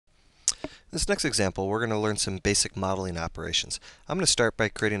In this next example, we're going to learn some basic modeling operations. I'm going to start by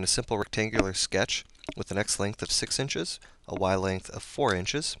creating a simple rectangular sketch with an x length of 6 inches, a y length of 4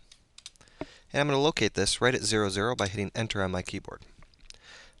 inches, and I'm going to locate this right at 0, 0 by hitting Enter on my keyboard.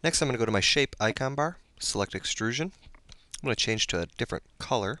 Next, I'm going to go to my Shape icon bar, select Extrusion. I'm going to change to a different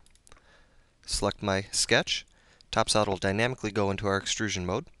color, select my sketch. TopSolid will dynamically go into our extrusion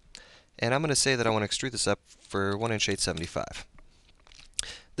mode, and I'm going to say that I want to extrude this up for 1 inch 875.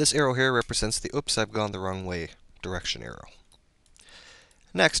 This arrow here represents the oops, I've gone the wrong way direction arrow.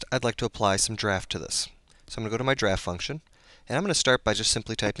 Next, I'd like to apply some draft to this. So I'm going to go to my draft function, and I'm going to start by just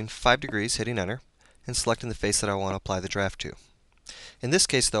simply typing 5 degrees, hitting enter, and selecting the face that I want to apply the draft to. In this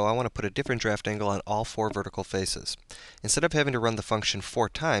case, though, I want to put a different draft angle on all 4 vertical faces. Instead of having to run the function 4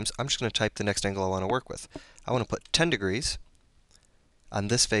 times, I'm just going to type the next angle I want to work with. I want to put 10 degrees on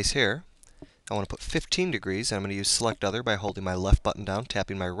this face here. I want to put 15 degrees, and I'm going to use Select Other by holding my left button down,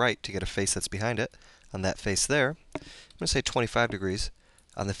 tapping my right to get a face that's behind it. On that face there, I'm going to say 25 degrees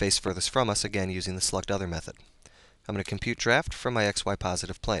on the face furthest from us, again using the Select Other method. I'm going to compute draft from my XY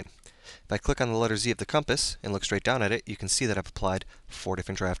positive plane. If I click on the letter Z of the compass and look straight down at it, you can see that I've applied 4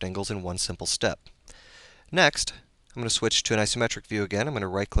 different draft angles in one simple step. Next, I'm going to switch to an isometric view again. I'm going to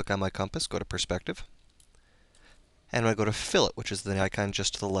right-click on my compass, go to Perspective, and I'm going to go to Fillet, which is the icon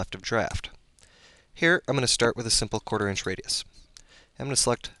just to the left of draft. Here, I'm going to start with a simple 1/4 inch radius. I'm going to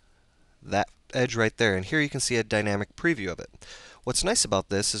select that edge right there, and here you can see a dynamic preview of it. What's nice about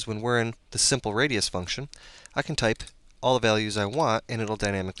this is when we're in the simple radius function, I can type all the values I want, and it'll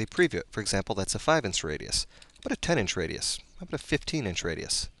dynamically preview it. For example, that's a 5 inch radius. How about a 10 inch radius? How about a 15 inch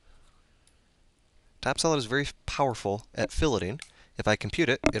radius? TopSolid is very powerful at filleting. If I compute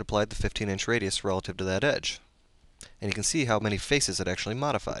it, it applied the 15 inch radius relative to that edge. And you can see how many faces it actually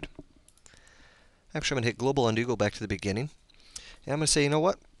modified. Actually, I'm going to hit Global Undo, go back to the beginning. And I'm going to say, you know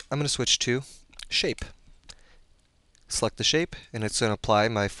what? I'm going to switch to Shape. Select the shape, and it's going to apply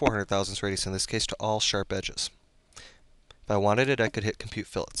my 400 thousandths radius, in this case, to all sharp edges. If I wanted it, I could hit Compute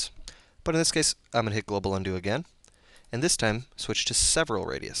Fillets. But in this case, I'm going to hit Global Undo again, and this time switch to Several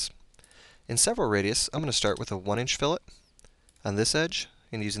Radius. In Several Radius, I'm going to start with a 1 inch fillet on this edge,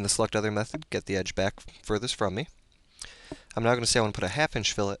 and using the Select Other method, get the edge back furthest from me. I'm now going to say I want to put a 1/2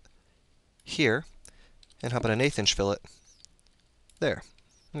 inch fillet here, and how about an 1/8 inch fillet there.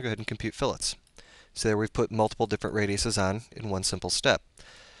 I'm going to go ahead and compute fillets. So there we've put multiple different radiuses on in one simple step.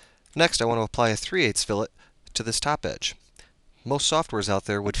 Next, I want to apply a 3/8 fillet to this top edge. Most softwares out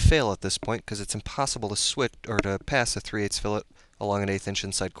there would fail at this point because it's impossible to switch or to pass a 3/8 fillet along an 1/8 inch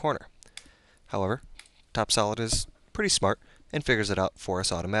inside corner. However, TopSolid is pretty smart and figures it out for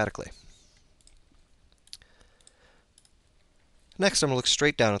us automatically. Next, I'm going to look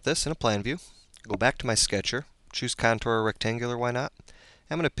straight down at this in a plan view, go back to my sketcher, choose contour or rectangular, why not?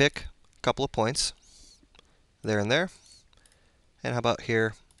 I'm going to pick a couple of points, there and there, and how about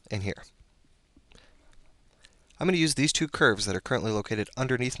here and here. I'm going to use these two curves that are currently located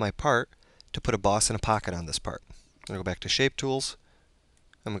underneath my part to put a boss and a pocket on this part. I'm going to go back to Shape Tools,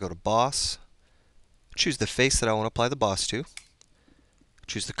 I'm going to go to Boss, choose the face that I want to apply the boss to,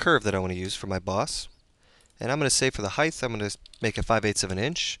 choose the curve that I want to use for my boss, and I'm going to say for the height, I'm going to make it 5/8 of an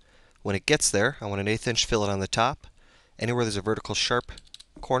inch. When it gets there, I want an 1/8 inch fillet on the top. Anywhere there's a vertical sharp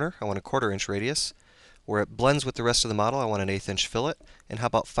corner, I want a 1/4 inch radius. Where it blends with the rest of the model, I want an 1/8 inch fillet. And how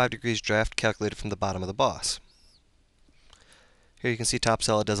about 5 degrees draft calculated from the bottom of the boss? Here you can see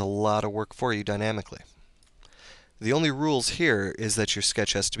TopSolid does a lot of work for you dynamically. The only rules here is that your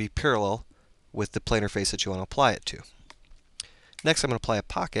sketch has to be parallel with the planar face that you want to apply it to. Next, I'm going to apply a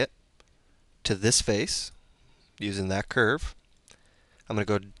pocket to this face using that curve. I'm going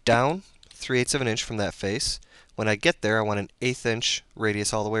to go down 3/8 of an inch from that face. When I get there, I want an 1/8 inch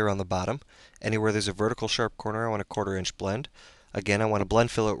radius all the way around the bottom. Anywhere there's a vertical sharp corner, I want a 1/4 inch blend. Again, I want a blend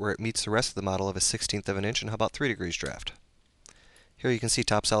fillet where it meets the rest of the model of a 1/16 of an inch, and how about 3 degrees draft? Here you can see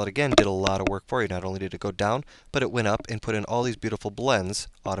TopSolid again did a lot of work for you. Not only did it go down, but it went up and put in all these beautiful blends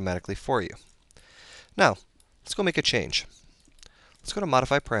automatically for you. Now, let's go make a change. Let's go to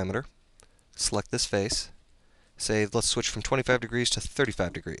Modify Parameter, select this face, say let's switch from 25 degrees to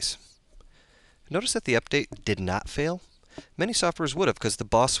 35 degrees. Notice that the update did not fail. Many softwares would have because the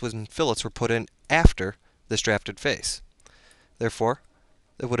boss and fillets were put in after this drafted face. Therefore,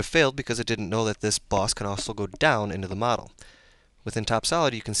 it would have failed because it didn't know that this boss can also go down into the model. Within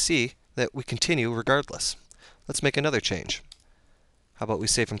TopSolid, you can see that we continue regardless. Let's make another change. How about we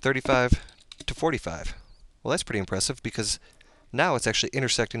say from 35 to 45? Well, that's pretty impressive because now it's actually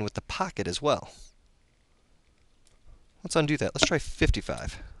intersecting with the pocket as well. Let's undo that. Let's try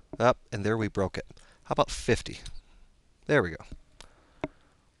 55. Up, and there we broke it. How about 50? There we go.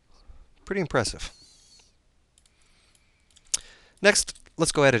 Pretty impressive. Next,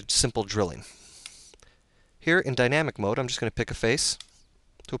 let's go at simple drilling. Here in dynamic mode, I'm just going to pick a face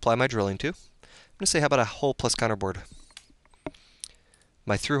to apply my drilling to. I'm going to say, how about a hole plus counterbore?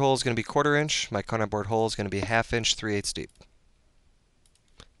 My through hole is going to be 1/4 inch. My counterbore hole is going to be 1/2 inch, 3/8 deep.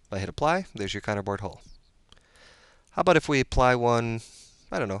 If I hit apply, there's your counterbore hole. How about if we apply one,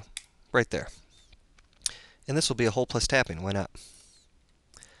 I don't know, right there? And this will be a hole plus tapping. Why not?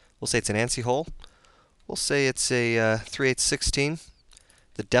 We'll say it's an ANSI hole. We'll say it's a 3/8 16.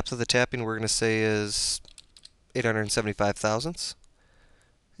 The depth of the tapping we're going to say is 875 thousandths.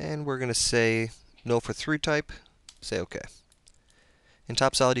 And we're going to say no for through type. Say OK. In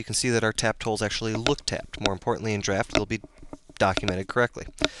TopSolid, you can see that our tapped holes actually look tapped. More importantly, in draft, they'll be documented correctly.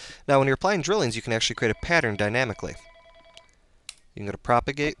 Now, when you're applying drillings, you can actually create a pattern dynamically. You can go to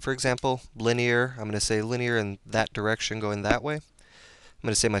propagate, for example, linear. I'm going to say linear in that direction, going that way. I'm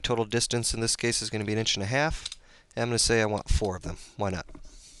going to say my total distance in this case is going to be 1.5 inches. And I'm going to say I want 4 of them. Why not?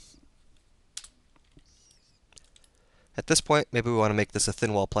 At this point, maybe we want to make this a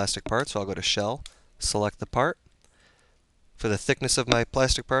thin wall plastic part, so I'll go to Shell, select the part. For the thickness of my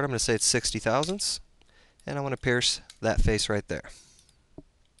plastic part, I'm going to say it's 60 thousandths. And I want to pierce that face right there.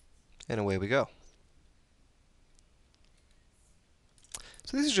 And away we go.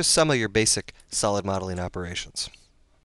 So these are just some of your basic solid modeling operations.